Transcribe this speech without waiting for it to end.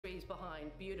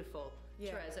line, beautiful.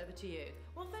 Yeah. Therese, over to you.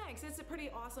 Well, thanks. It's a pretty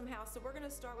awesome house. So we're going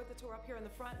to start with the tour up here in the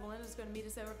front. Melinda's going to meet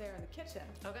us over there in the kitchen.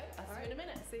 Okay, I'll see you in a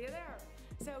minute. See you there.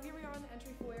 So here we are in the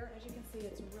entry foyer. As you can see,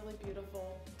 it's really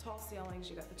beautiful. Tall ceilings.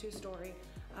 You got the 2-story.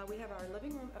 We have our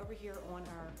living room over here on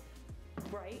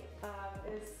our right.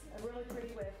 It's really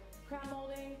pretty with crown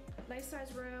molding, nice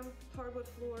sized room, hardwood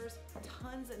floors,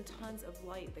 tons and tons of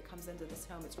light that comes into this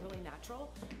home. It's really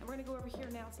natural. And we're gonna go over here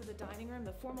now to the dining room,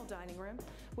 the formal dining room,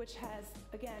 which has,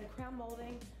 again, crown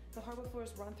molding. The hardwood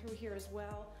floors run through here as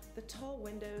well. The tall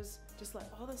windows just let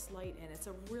all this light in. It's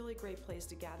a really great place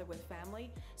to gather with family.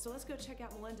 So let's go check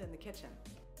out Melinda in the kitchen.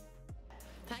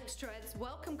 Thanks, Therese.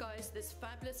 Welcome, guys, to this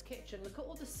fabulous kitchen. Look at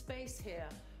all the space here.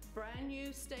 Brand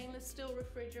new stainless steel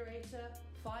refrigerator,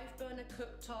 5-burner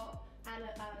cooktop, and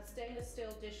a stainless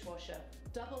steel dishwasher.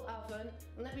 Double oven,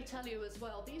 and let me tell you as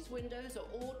well, these windows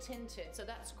are all tinted, so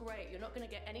that's great. You're not going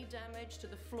to get any damage to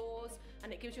the floors,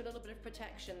 and it gives you a little bit of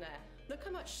protection there. Look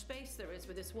how much space there is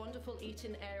with this wonderful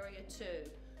eating area too.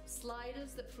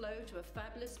 Sliders that flow to a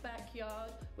fabulous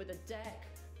backyard with a deck,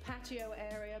 patio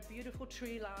area, beautiful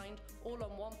tree lined, all on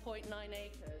 1.9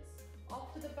 acres.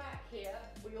 Off to the back here,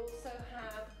 we also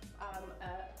have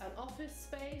an office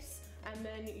space and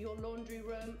then your laundry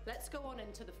room. Let's go on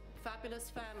into the fabulous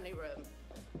family room.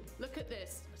 Look at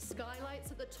this,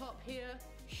 skylights at the top here,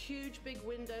 huge big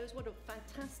windows, what a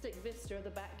fantastic vista of the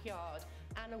backyard,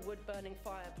 and a wood burning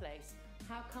fireplace.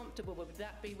 How comfortable would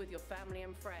that be with your family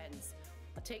and friends?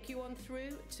 I'll take you on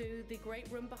through to the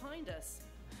great room behind us.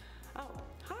 Oh,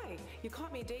 hi. You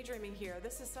caught me daydreaming here.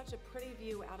 This is such a pretty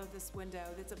view out of this window.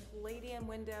 It's a Palladian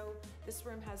window. This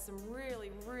room has some really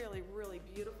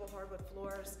beautiful hardwood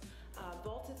floors,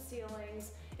 vaulted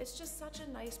ceilings. It's just such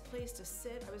a nice place to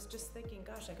sit. I was just thinking,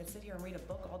 gosh, I could sit here and read a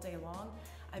book all day long.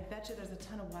 I bet you there's a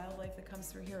ton of wildlife that comes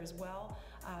through here as well.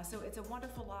 So it's a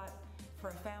wonderful lot for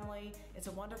a family. It's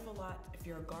a wonderful lot if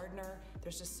you're a gardener.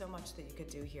 There's just so much that you could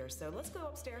do here. So let's go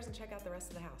upstairs and check out the rest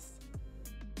of the house.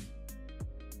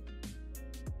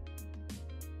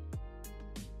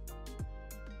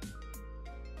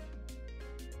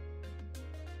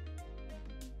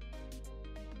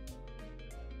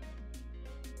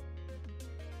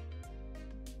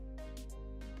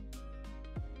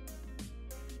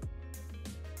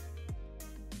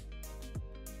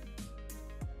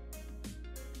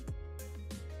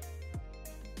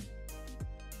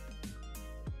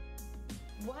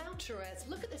 Wow, Therese,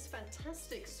 look at this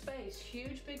fantastic space.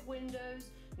 Huge big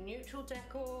windows, neutral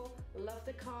decor, love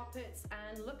the carpets,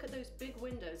 and look at those big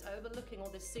windows overlooking all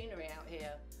this scenery out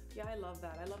here. Yeah, I love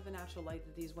that. I love the natural light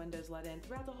that these windows let in.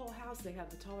 Throughout the whole house, they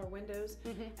have the taller windows,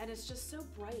 and it's just so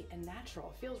bright and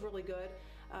natural. It feels really good.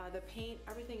 The paint,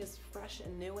 everything is fresh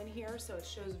and new in here, so it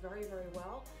shows very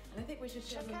well. And I think we should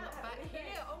check out back here.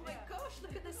 Oh my gosh,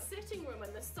 look at the sitting room,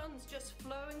 and the sun's just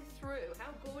flowing through.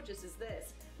 How gorgeous is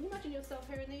this? Can you imagine yourself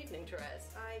here in the evening,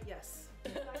 Therese? Yes.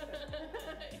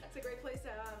 It's a great place to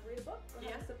read a book or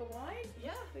have a sip of wine.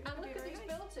 Yeah, and look at these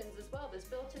built-ins as well. There's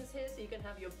built-ins here, so you can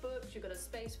have your books. You've got a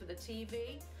space for the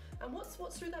TV. And what's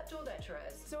through that door there,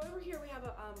 Therese? So over here we have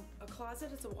a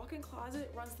closet. It's a walk-in closet.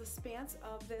 It runs the spans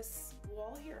of this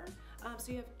wall here.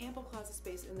 So you have ample closet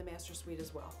space in the master suite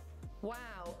as well.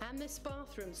 Wow, and this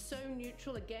bathroom, so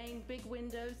neutral. Again, big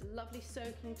windows, lovely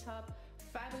soaking tub,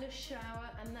 fabulous shower,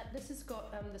 and this has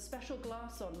got the special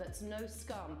glass on that's no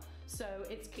scum, so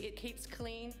it keeps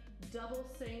clean. Double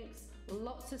sinks,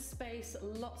 lots of space,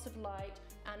 lots of light,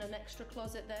 and an extra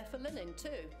closet there for linen too.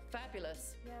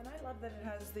 Fabulous. Yeah, and I love that it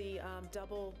has the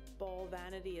double bowl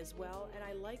vanity as well, and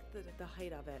I like the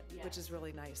height of it, which is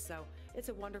really nice. So it's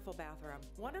a wonderful bathroom.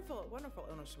 Wonderful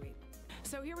owner suite.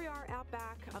 So here we are out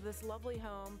back of this lovely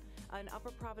home in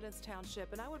Upper Providence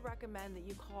Township, and I would recommend that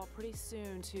you call pretty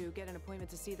soon to get an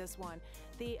appointment to see this one.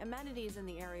 The amenities in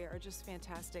the area are just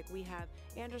fantastic. We have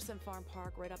Anderson Farm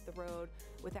Park right up the road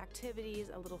with activities,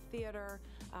 a little theater.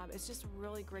 It's just a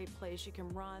really great place. You can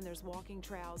run, there's walking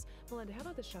trails. Melinda, how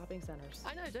about the shopping centers?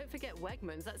 I know, don't forget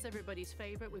Wegmans, that's everybody's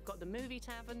favorite. We've got the movie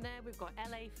tavern there, we've got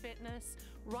LA Fitness,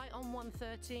 right on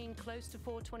 113, close to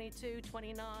 422,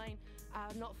 29,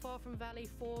 not far from Valley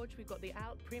Forge. We've got the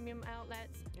premium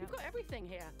outlets. We've got everything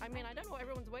here. I mean, I don't know what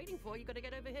everyone's waiting for. You've got to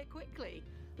get over here quickly.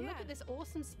 Look at this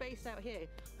awesome space out here.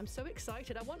 I'm so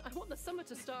excited. I want the summer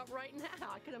to start right now.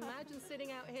 I can imagine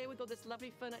sitting out here with all this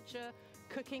lovely furniture,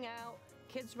 cooking out,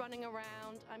 kids running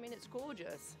around. I mean, it's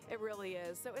gorgeous. It really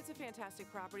is. So it's a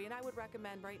fantastic property, and I would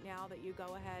recommend right now that you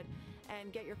go ahead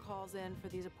and get your calls in for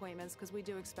these appointments, because we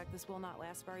do expect this will not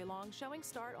last very long. Showings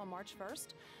start on March 1st.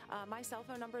 My cell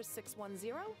phone number is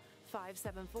 610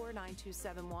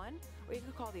 574-9271, or you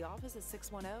can call the office at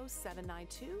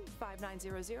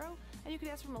 610-792-5900, and you can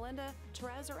ask for Melinda,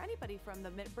 Therese, or anybody from the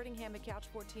Brittingham and Couch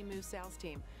 14 Move sales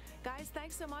team. Guys,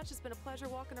 thanks so much. It's been a pleasure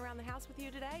walking around the house with you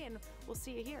today, and we'll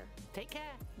see you here. Take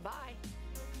care. Bye.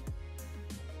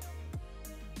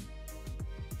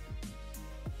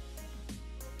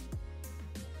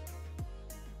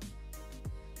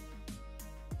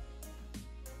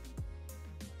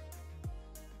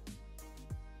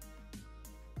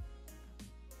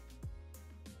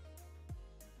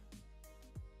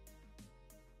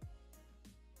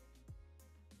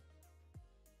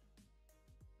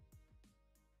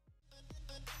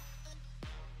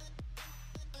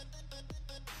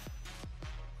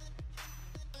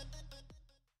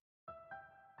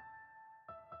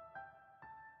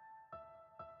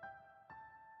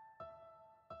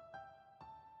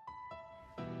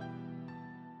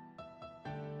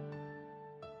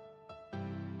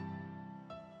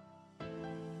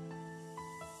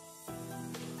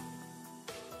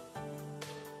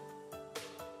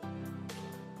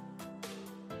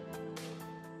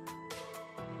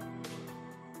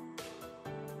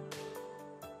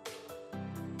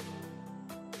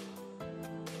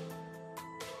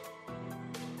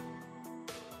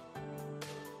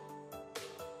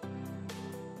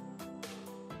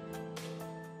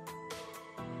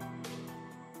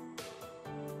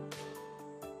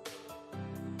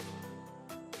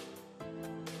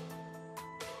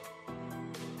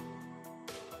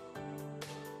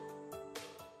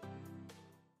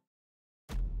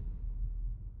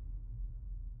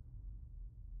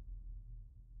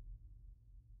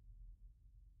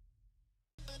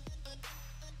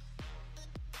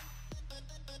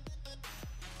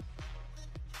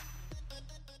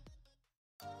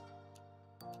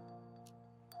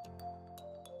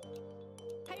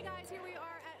 Hey guys, here we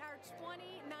are at our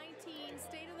 2019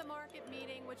 State of the Market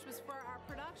meeting, which was for our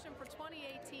production for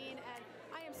 2018, and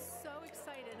I am so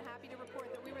excited and happy to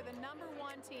report that we were the #1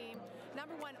 team,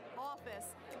 #1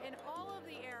 office in all of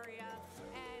the area,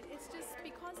 and it's just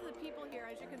because of the people here.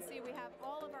 As you can see, we have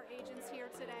all of our agents here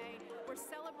today. We're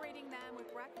celebrating them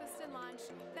with breakfast and lunch,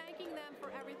 thanking them for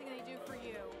everything they do for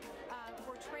you.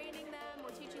 We're training them,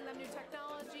 we're teaching them new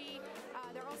technology.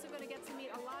 They're also going to get to meet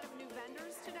a lot of new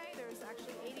vendors today. There's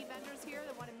actually 80 vendors here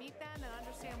that want to meet them and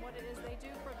understand what it is they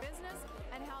do for business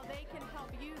and how they can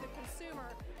help you, the consumer,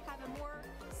 have a more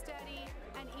steady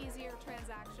and easier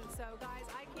transaction. So guys,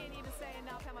 I can't even say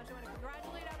enough how much I want to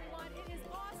congratulate everyone. It is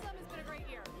awesome. It's been a great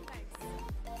year. Thanks.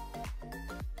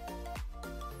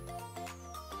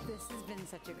 This has been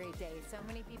such a great day. So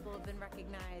many people have been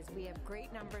recognized. We have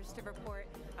great numbers to report.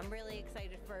 I'm really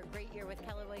excited for a great year with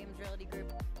Keller Williams Realty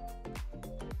Group.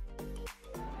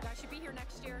 You guys should be here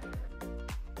next year.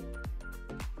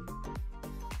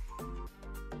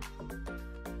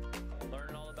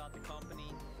 Learning all about the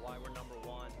company, why we're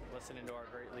 #1, listening to our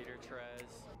great leader,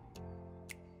 Therese.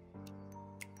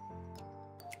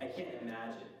 I can't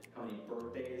imagine how many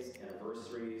birthdays,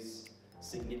 anniversaries,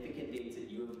 significant dates that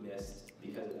you have missed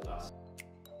because of us.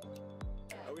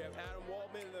 We have Adam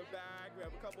Waldman in the back. We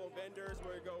have a couple of vendors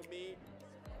where we go meet.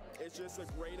 It's just a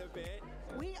great event.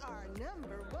 We are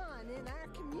 #1 in our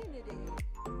community.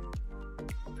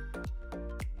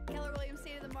 Keller Williams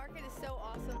State of the Market is so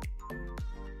awesome.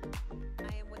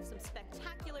 I am with some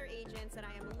spectacular agents and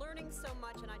I am learning so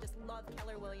much, and I just love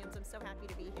Keller Williams. I'm so happy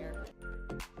to be here.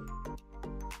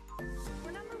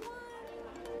 We're #1.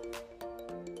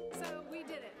 So we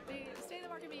did it. The State of the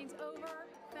Market meeting's over.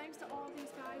 Thanks to all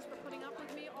these guys for putting up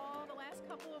with me all the last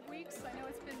couple of weeks. I know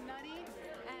it's been nutty,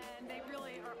 and they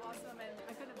really are awesome, and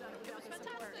I couldn't have done it without their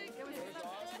support. It was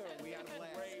Awesome. We had a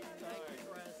blast. Great time.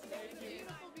 Thank you.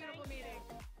 Beautiful, beautiful meeting.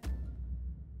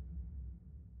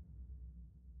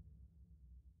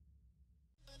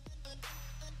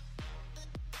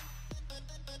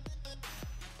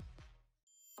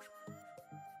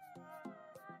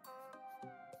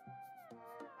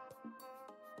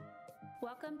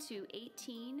 Welcome to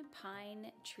 18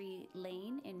 Pine Tree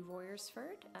Lane in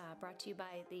Royersford, brought to you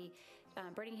by the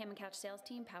Brittingham and Couch sales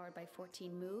team, powered by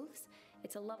 14 Moves.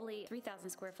 It's a lovely 3,000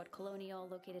 square foot colonial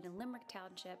located in Limerick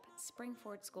Township,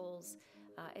 Springford Schools.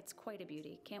 It's quite a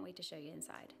beauty. Can't wait to show you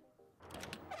inside.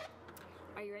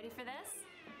 Are you ready for this?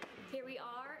 Here we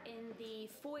are in the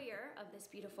foyer of this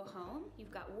beautiful home.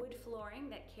 You've got wood flooring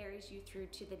that carries you through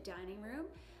to the dining room.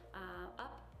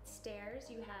 Upstairs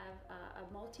you have a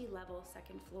multi-level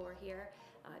second floor here,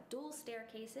 dual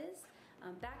staircases.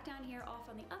 Back down here off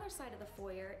on the other side of the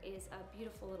foyer is a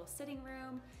beautiful little sitting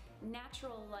room.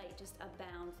 Natural light just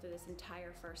abounds through this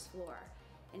entire first floor.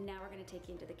 And now we're gonna take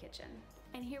you into the kitchen.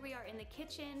 And here we are in the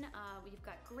kitchen. We've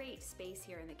got great space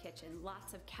here in the kitchen.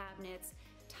 Lots of cabinets,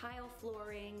 tile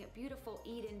flooring, beautiful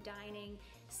eat-in dining,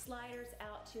 sliders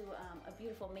out to a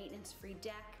beautiful maintenance-free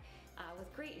deck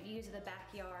with great views of the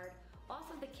backyard.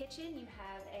 Off of the kitchen, you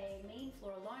have a main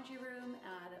floor laundry room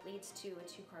that leads to a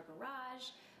 2-car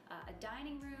garage, a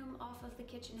dining room off of the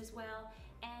kitchen as well,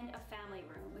 and a family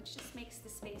room, which just makes the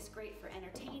space great for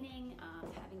entertaining,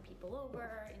 having people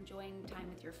over, enjoying time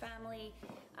with your family.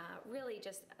 Really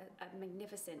just a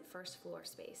magnificent first floor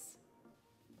space.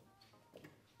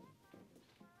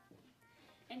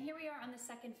 And here we are on the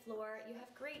second floor. You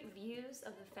have great views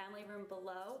of the family room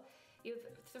below. You have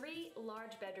 3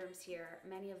 large bedrooms here,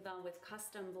 many of them with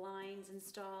custom blinds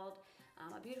installed,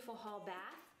 a beautiful hall bath,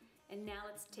 and now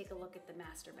let's take a look at the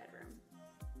master bedroom.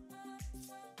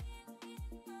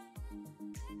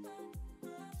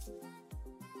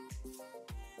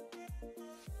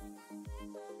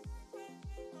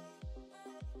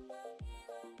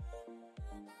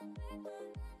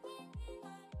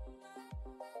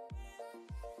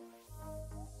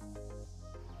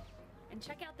 And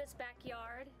check out this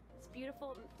backyard. It's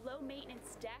beautiful, low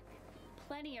maintenance deck,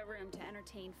 plenty of room to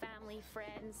entertain family,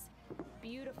 friends,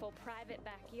 beautiful private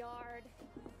backyard,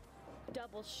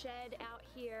 double shed out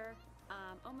here,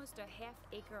 almost a ½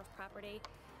 acre of property,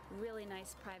 really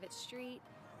nice private street.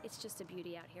 It's just a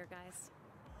beauty out here, guys.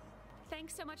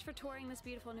 Thanks so much for touring this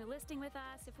beautiful new listing with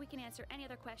us. If we can answer any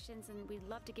other questions, and we'd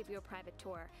love to give you a private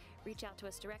tour, reach out to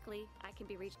us directly. I can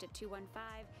be reached at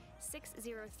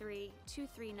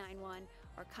 215-603-2391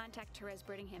 or contact Therese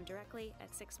Brittingham directly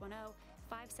at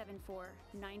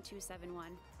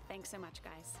 610-574-9271. Thanks so much,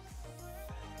 guys.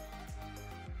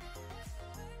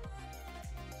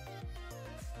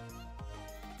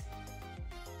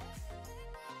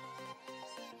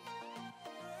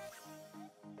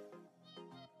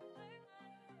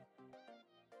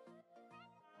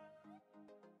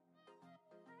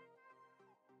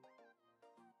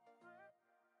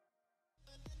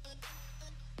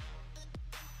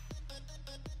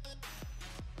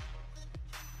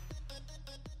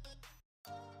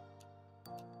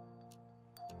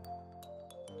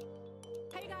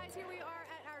 Hey guys, here we are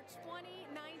at our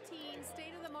 2019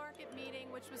 State of the Market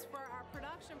meeting, which was for our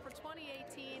production for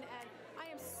 2018, and I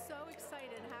am so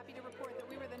excited and happy to report that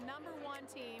we were the #1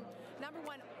 team, #1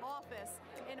 office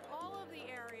in all of the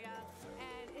area,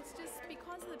 and it's just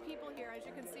because of the people here. As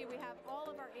you can see, we have all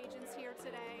of our agents here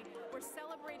today. We're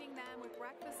celebrating them with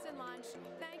breakfast and lunch,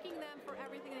 thanking them for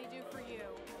everything they do for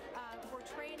you. We're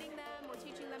training them, we're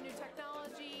teaching them new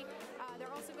technology.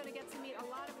 They're also going to get to meet a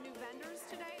lot of new vendors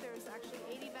today. There's actually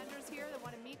 80 vendors here that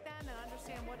want to meet them and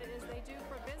understand what it is they do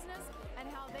for business and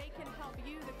how they can help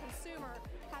you, the consumer,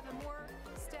 have a more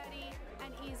steady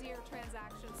and easier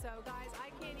transaction. So guys,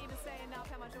 I can't even say enough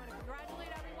how much I want to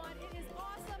congratulate everyone. It is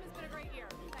awesome. It's been a great year.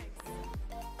 Thanks.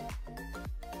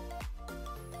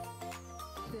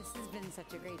 This has been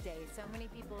such a great day. So many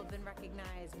people have been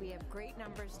recognized. We have great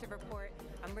numbers to report.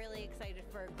 I'm really excited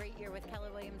for a great year with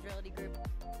Keller Williams Realty Group.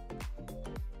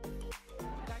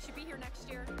 You guys should be here next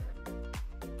year.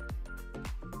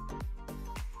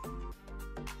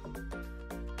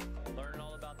 Learn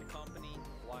all about the company,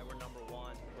 why we're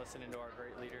 #1, listening to our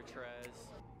great leader,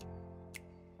 Therese.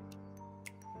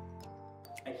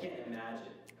 I can't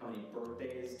imagine how many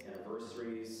birthdays,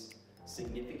 anniversaries,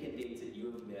 significant dates that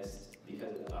you have missed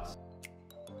because of us.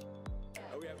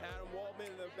 We have Adam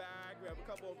Waldman in the back. We have a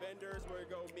couple of vendors where we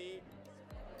go meet.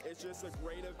 It's just a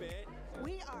great event.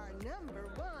 We are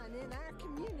 #1 in our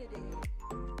community.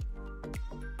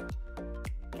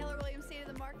 Keller Williams State of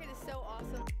the Market is so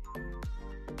awesome.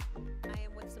 I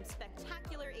am with some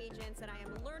spectacular agents, and I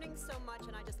am learning so much,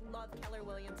 and I just love Keller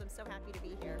Williams. I'm so happy to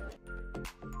be here.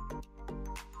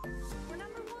 We're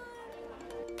 #1.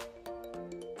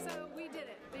 So we did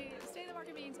it. The State of the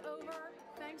Market meeting's over.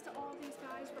 Thanks to all these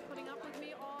guys for putting up with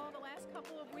me all the last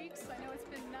couple of weeks. I know it's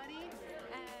been nutty,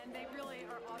 and they really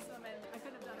are awesome, and I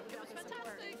couldn't have done it without their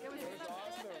support. It was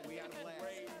Awesome. We had a blast.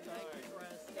 Great time. Thank you,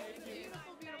 Therese. Thank you.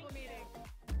 Beautiful, beautiful meeting.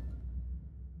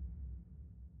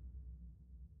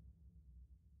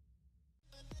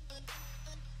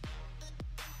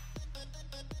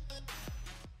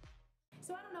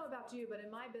 So I don't know about you, but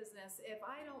in my business, if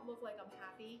I don't look like I'm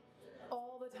happy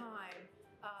all the time,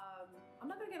 I'm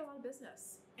not going to get a lot of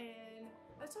business. And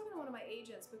I was talking to one of my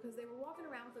agents because they were walking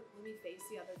around with a gloomy face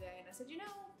the other day, and I said, you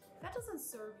know, that doesn't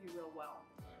serve you real well.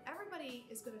 Everybody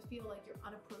is going to feel like you're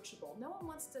unapproachable. No one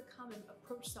wants to come and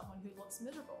approach someone who looks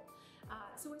miserable.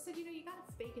 So I said, you know, you got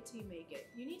to fake it till you make it.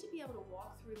 You need to be able to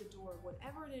walk through the door of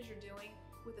whatever it is you're doing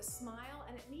with a smile,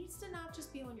 and it needs to not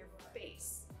just be on your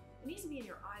face. It needs to be in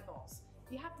your eyeballs.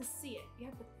 You have to see it. You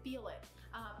have to feel it.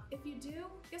 If you do,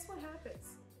 guess what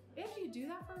happens? After you do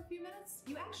that for a few minutes,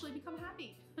 you actually become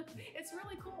happy. It's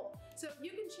really cool. So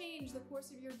you can change the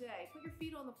course of your day. Put your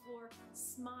feet on the floor,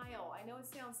 smile. I know it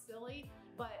sounds silly,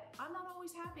 but I'm not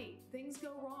always happy. Things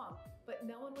go wrong, but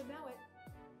no one would know it.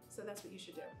 So that's what you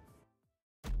should do.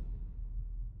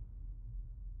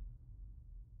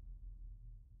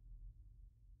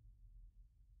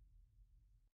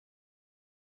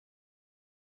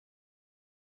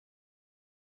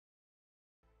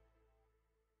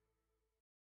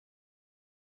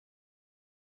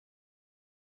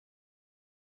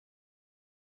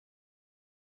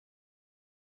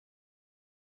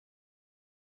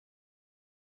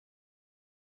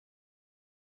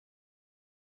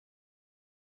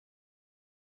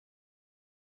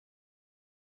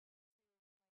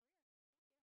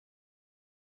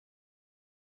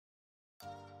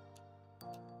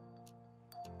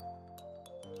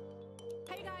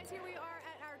 Hey guys, here we are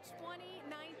at our 2019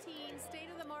 State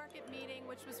of the Market meeting,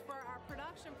 which was for our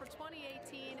production for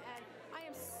 2018, and I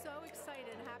am so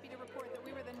excited and happy to report that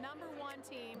we were the #1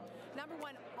 team,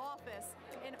 #1 office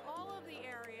in all of the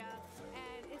area,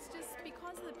 and it's just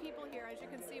because of the people here. As you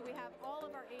can see, we have all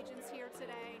of our agents here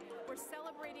today. We're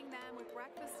celebrating them with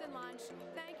breakfast and lunch,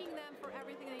 thanking them for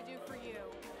everything they do for you.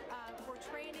 We're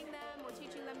training them, we're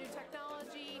teaching them new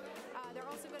technology. They're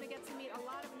also going to get to meet a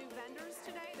lot of new vendors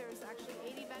today. There's actually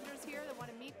 80 vendors here that want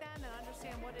to meet them and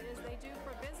understand what it is they do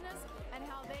for business and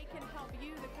how they can help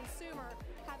you, the consumer,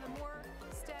 have a more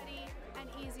steady and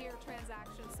easier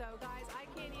transaction. So guys, I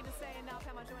can't even say enough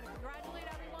how much I want to congratulate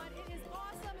everyone. It is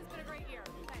awesome. It's been a great year.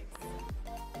 Thanks.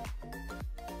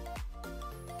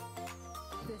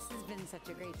 This has been such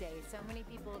a great day. So many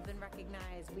people have been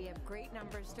recognized. We have great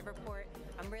numbers to report.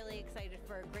 I'm really excited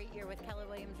for a great year with Keller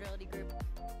Williams Realty Group.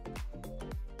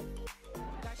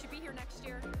 You guys should be here next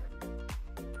year.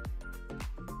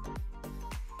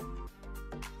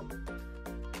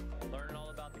 Learning all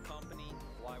about the company,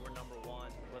 why we're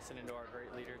 #1, listening to our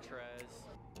great leader, Trez.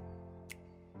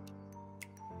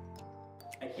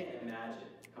 I can't imagine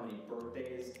how many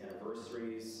birthdays,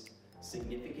 anniversaries,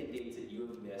 significant dates that you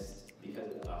have missed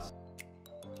because of us.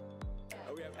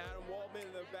 We have Adam Waldman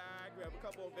in the back. We have a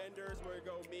couple of vendors where we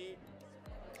go meet.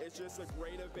 It's just a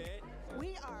great event.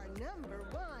 We are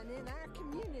 #1 in our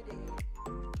community.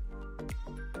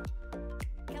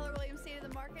 Keller Williams State of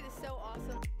the Market is so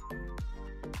awesome.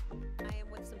 I am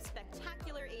with some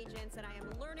spectacular agents and I am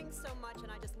learning so much,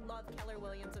 and I just love Keller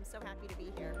Williams. I'm so happy to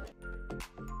be here.